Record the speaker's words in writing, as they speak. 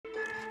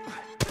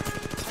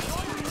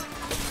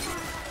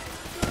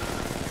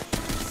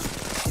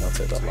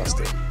it, that last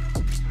hit.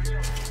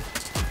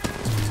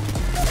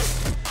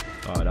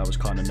 Alright, that was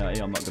kind of nutty,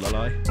 I'm not gonna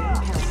lie.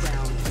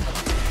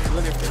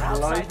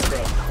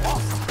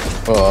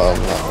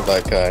 Oh,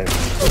 that guy.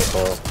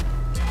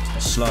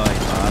 Slide,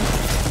 man.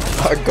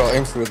 I got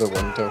him through the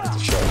window with the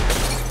shot.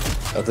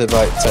 I did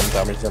like 10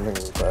 damage on him and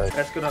he died.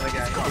 That's good on the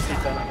guy. If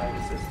he's done on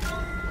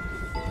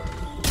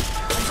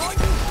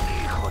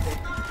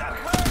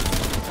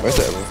Where's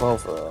it, a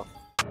revolver?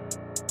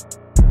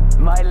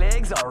 My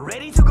legs are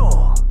ready to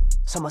go.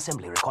 Some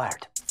assembly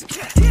required.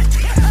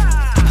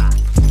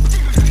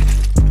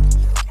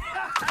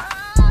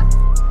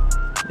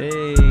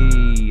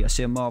 Hey, I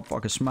see a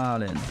motherfucker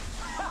smiling.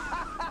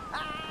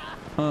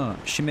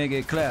 She may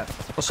get clapped.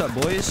 What's up,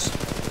 boys?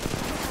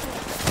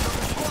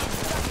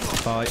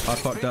 I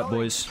fucked up,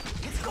 boys.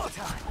 It's go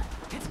time.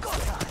 It's go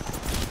time.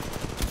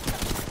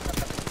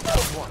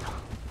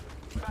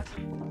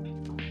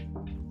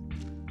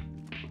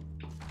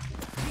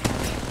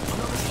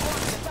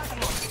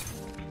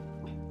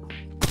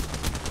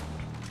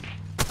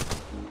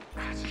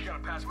 Just gotta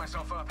pass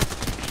myself up.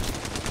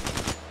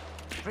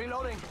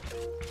 Reloading.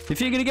 If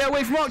you're gonna get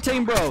away from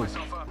Octane, bro.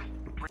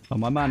 Oh,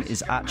 my man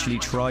is actually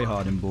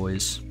tryharding,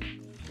 boys.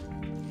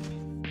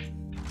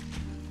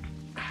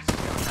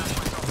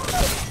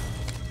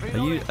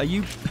 Are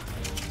you,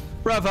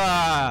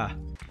 brother?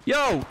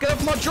 Yo, get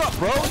off my drop,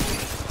 bro.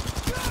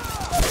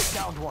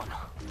 Downed one.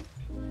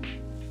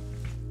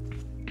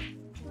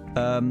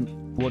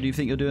 What do you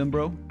think you're doing,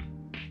 bro?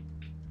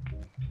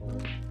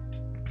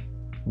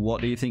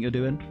 What do you think you're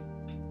doing?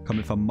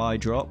 Coming from my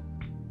drop?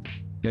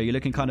 Yo, you're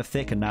looking kind of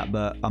thick in that,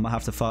 but I'm gonna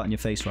have to fart in your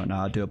face right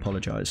now. I do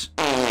apologize.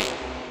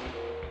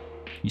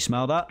 You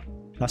smell that?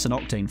 That's an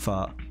Octane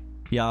fart.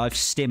 Yeah, I've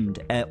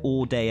stimmed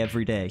all day,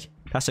 every day.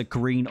 That's a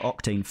green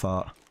Octane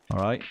fart.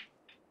 Alright?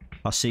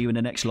 I'll see you in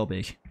the next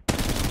lobby.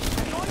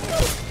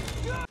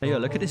 Hey, yo,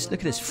 look at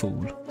this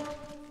fool.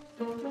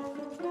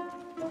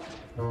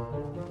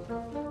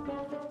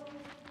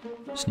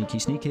 Sneaky,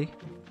 sneaky.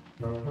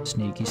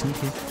 Sneaky,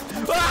 sneaky.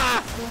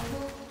 Ah!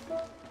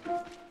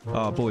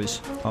 Oh,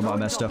 boys. I might have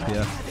messed up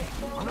here.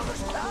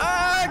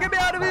 Ah, get me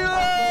out of here!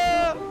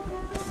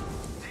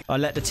 I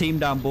let the team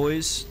down,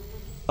 boys.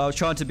 I was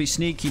trying to be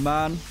sneaky,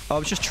 man. I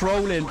was just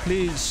trolling,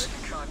 please.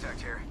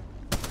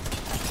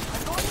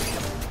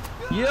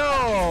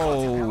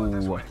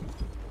 Yo!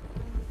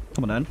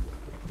 Come on, then.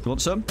 You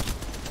want some?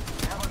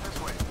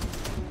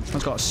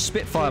 I've got a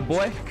Spitfire,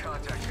 boy.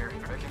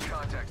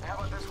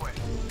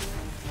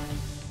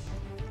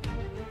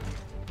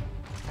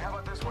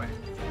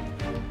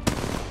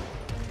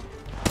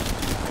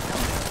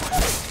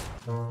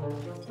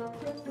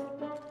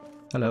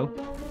 Hello.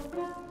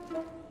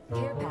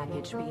 Care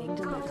package being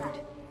delivered.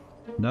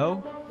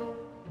 No?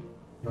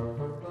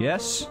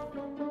 Yes?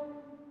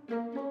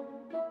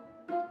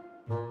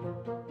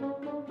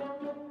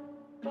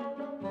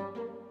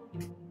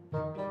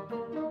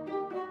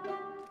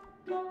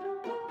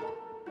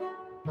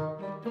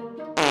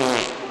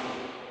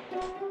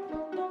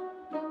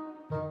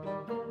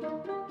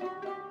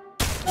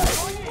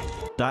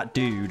 That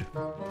dude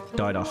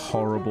died a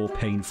horrible,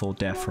 painful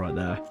death right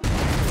there.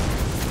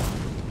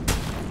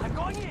 I'm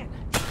going in.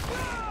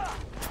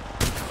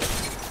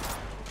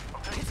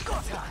 It's go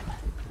time.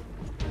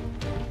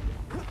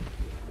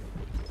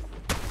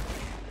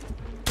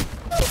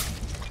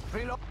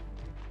 Reload.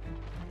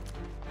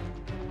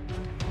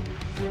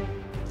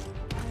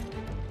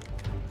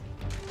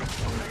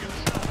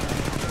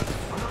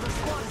 Another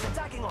squad is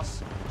attacking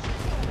us.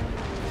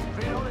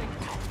 Reloading.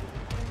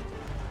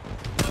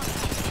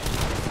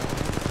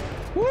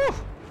 Woo!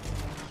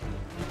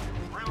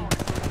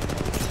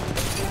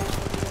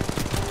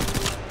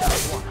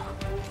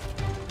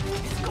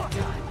 It's go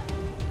time.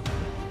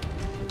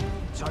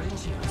 Charging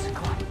shields.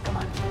 Come on, come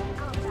on.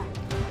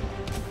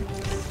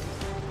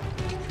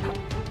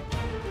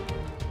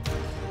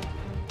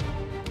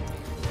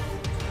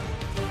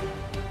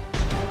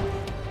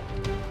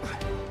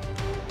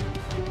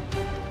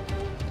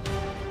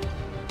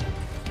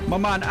 My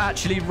man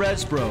actually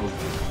res, bro.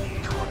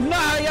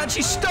 Nah, he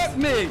actually stuck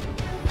me!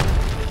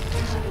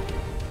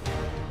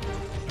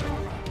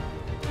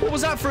 What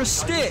was that for a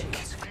stick?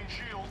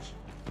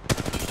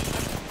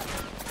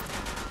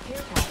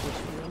 Care package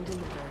being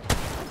delivered.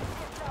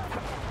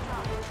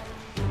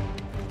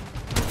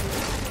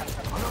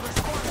 Another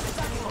squad is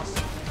attacking us.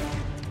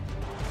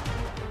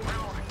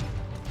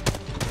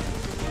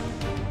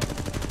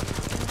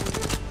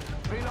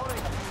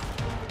 Reloading.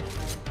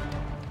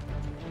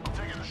 I'm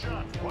taking a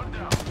shot. One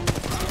down.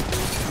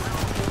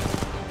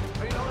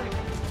 Reloading.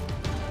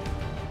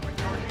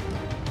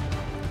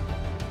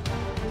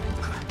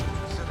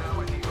 Send out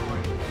my decoy.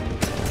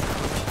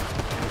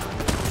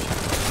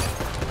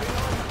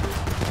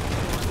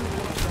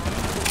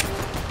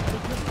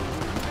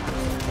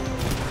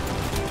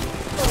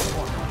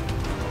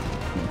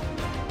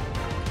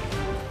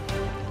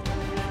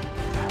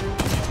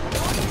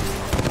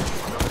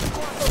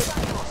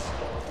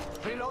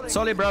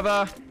 Sorry,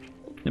 brother.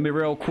 Let me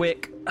real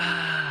quick.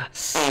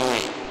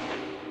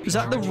 Is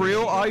that the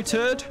real I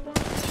turd?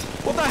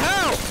 What the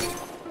hell?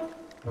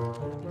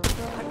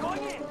 I'm going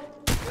in.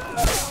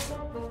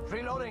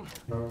 Reloading.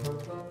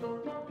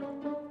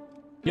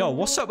 Yo,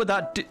 what's up with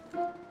that?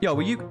 Yo,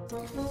 were you?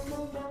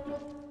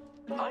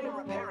 I am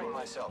repairing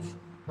myself.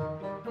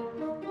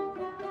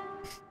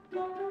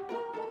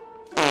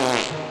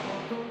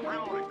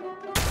 Reloading.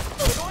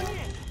 Going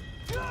in.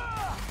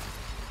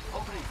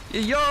 Opening.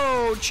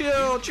 Yo,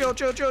 chill. Going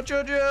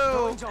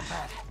jump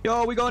pad.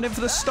 Yo, we going in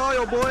for the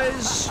style,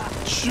 boys.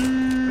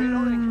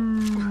 Reloading.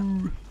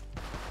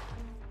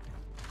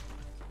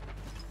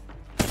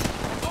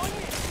 Going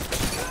in.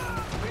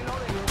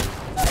 Reloading.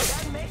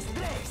 That makes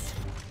place.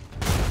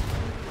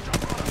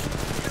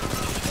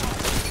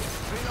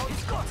 Reload.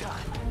 It's go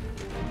time.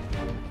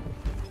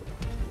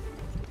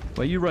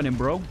 Where you running,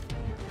 bro?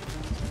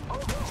 Oh no.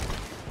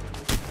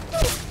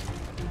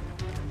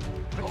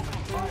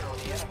 Opening fire on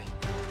the enemy.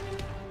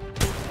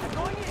 I'm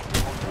going in.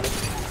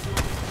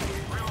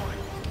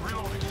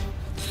 Reloading.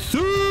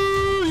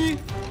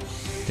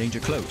 Danger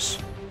close.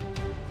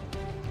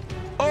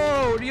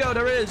 Oh, yo,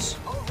 there is.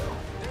 Oh no.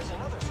 There's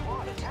another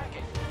squad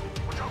attacking.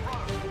 Watch out,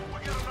 brothers. We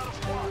got another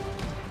squad.